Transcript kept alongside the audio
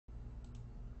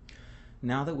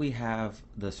Now that we have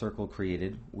the circle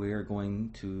created, we're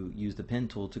going to use the pen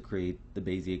tool to create the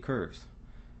Bezier curves.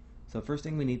 So first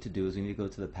thing we need to do is we need to go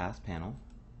to the Path panel,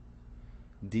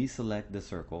 deselect the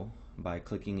circle by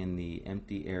clicking in the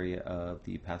empty area of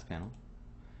the Path panel,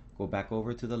 go back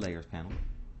over to the Layers panel,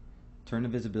 turn the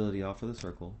visibility off for the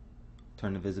circle,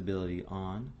 turn the visibility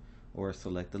on or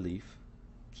select the leaf,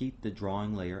 keep the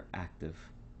drawing layer active.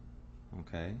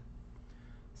 Okay,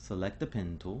 select the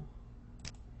pen tool.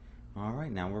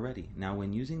 Alright, now we're ready. Now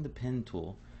when using the pen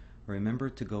tool, remember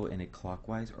to go in a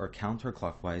clockwise or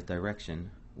counterclockwise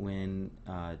direction when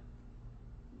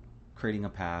creating a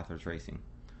path or tracing.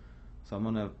 So I'm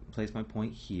going to place my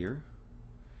point here,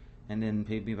 and then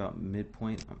maybe about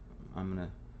midpoint I'm going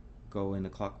to go in a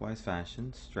clockwise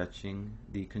fashion, stretching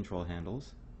the control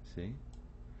handles, see?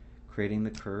 Creating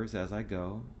the curves as I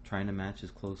go, trying to match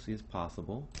as closely as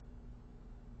possible.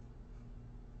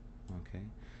 Okay.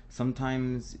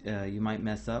 Sometimes you might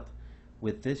mess up.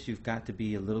 With this, you've got to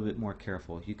be a little bit more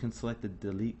careful. You can select the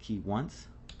delete key once,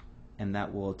 and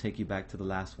that will take you back to the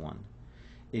last one.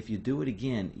 If you do it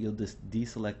again, you'll just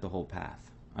deselect the whole path.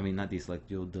 I mean, not deselect,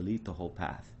 you'll delete the whole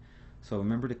path. So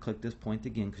remember to click this point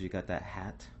again because you got that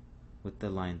hat with the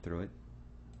line through it.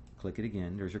 Click it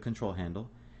again. There's your control handle,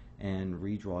 and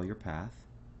redraw your path.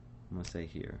 I'm going to say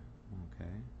here.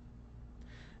 Okay.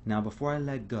 Now before I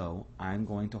let go, I'm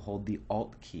going to hold the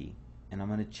Alt key and I'm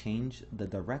going to change the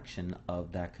direction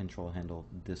of that control handle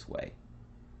this way.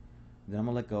 Then I'm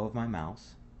going to let go of my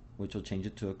mouse, which will change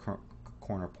it to a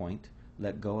corner point,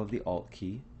 let go of the Alt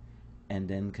key, and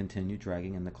then continue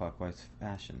dragging in the clockwise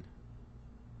fashion.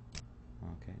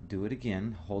 Okay, do it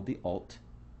again, hold the Alt,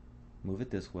 move it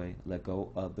this way, let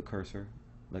go of the cursor,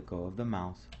 let go of the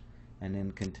mouse, and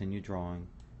then continue drawing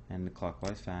in the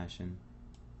clockwise fashion,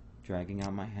 dragging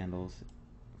out my handles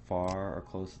far or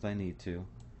close as I need to.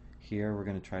 Here we're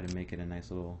going to try to make it a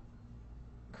nice little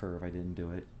curve. I didn't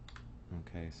do it.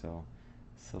 Okay, so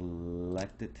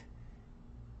select it,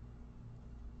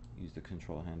 use the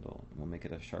control handle. We'll make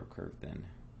it a sharp curve then.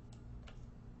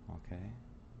 Okay.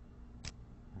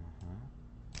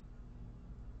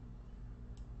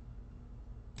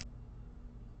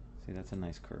 See, that's a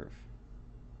nice curve.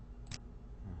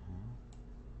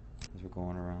 As we're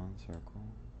going around the circle.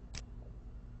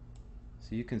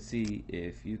 So you can see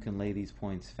if you can lay these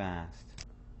points fast,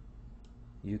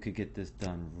 you could get this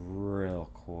done real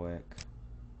quick.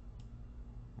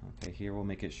 Okay, here we'll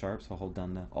make it sharp, so hold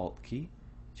down the Alt key,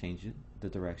 change it, the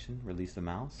direction, release the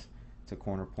mouse to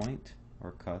corner point,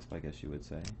 or cusp I guess you would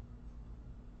say.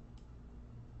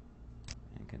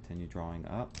 And continue drawing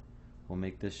up. We'll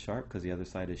make this sharp because the other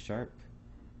side is sharp.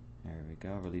 There we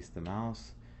go, release the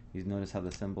mouse. You notice how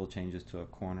the symbol changes to a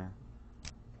corner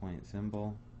point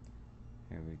symbol.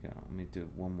 Here we go. Let me do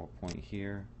one more point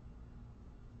here.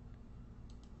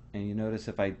 And you notice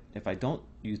if I don't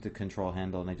use the control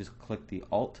handle and I just click the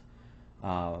Alt,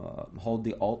 hold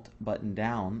the Alt button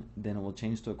down, then it will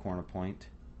change to a corner point.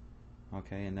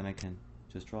 Okay, and then I can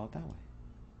just draw it that way.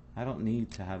 I don't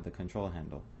need to have the control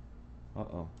handle.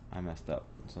 Uh-oh, I messed up.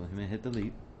 So let me hit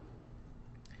delete.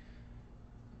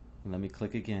 Let me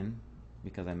click again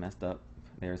because I messed up.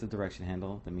 There's the direction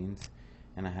handle. That means,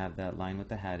 and I have that line with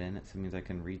the hat in it, so it means I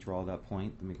can redraw that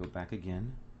point. Let me go back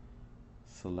again.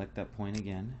 Select that point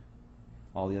again.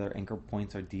 All the other anchor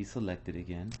points are deselected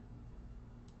again.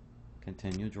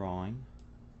 Continue drawing.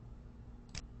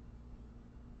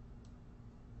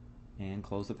 And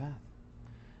close the path.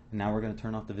 And now we're going to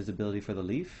turn off the visibility for the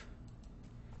leaf.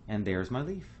 And there's my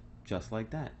leaf, just like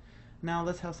that. Now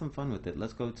let's have some fun with it.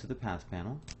 Let's go to the Path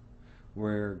panel.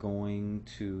 We're going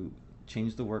to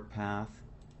change the work path.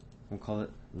 We'll call it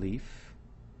leaf.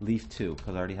 Leaf 2,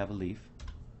 because I already have a leaf.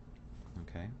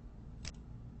 Okay.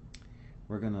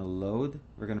 We're going to load.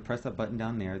 We're going to press that button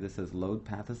down there. This says load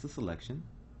path as a selection.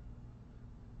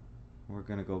 We're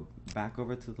going to go back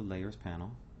over to the Layers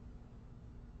panel.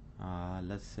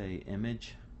 Let's say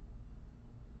image,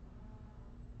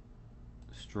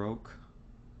 stroke.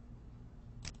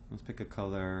 Let's pick a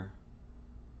color.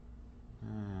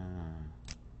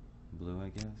 Blue, I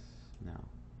guess. No.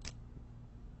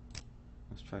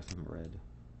 Let's try some red.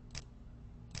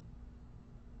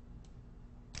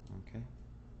 Okay.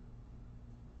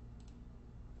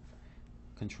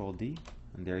 Control D,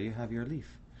 and there you have your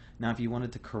leaf. Now, if you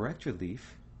wanted to correct your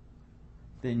leaf,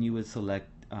 then you would select.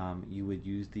 You would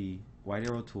use the white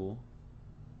arrow tool.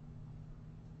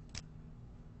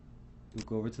 You'll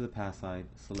go over to the path side,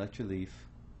 select your leaf,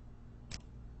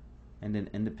 and then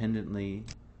independently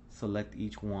select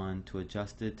each one to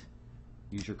adjust it.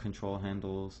 Use your control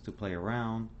handles to play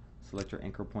around. Select your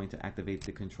anchor point to activate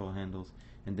the control handles,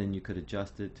 and then you could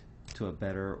adjust it to a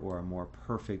better or a more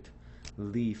perfect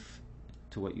leaf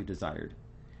to what you desired.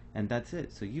 And that's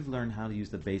it. So you've learned how to use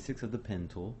the basics of the pen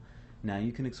tool. Now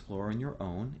you can explore on your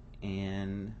own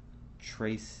and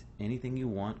trace anything you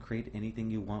want, create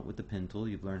anything you want with the pen tool.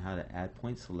 You've learned how to add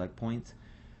points, select points,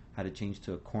 how to change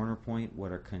to a corner point,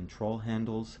 what are control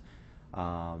handles,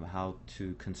 how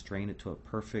to constrain it to a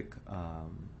perfect,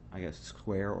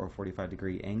 square or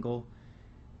 45-degree angle.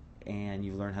 And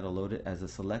you've learned how to load it as a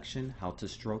selection, how to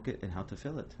stroke it, and how to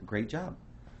fill it. Great job.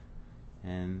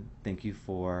 And thank you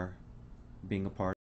for being a part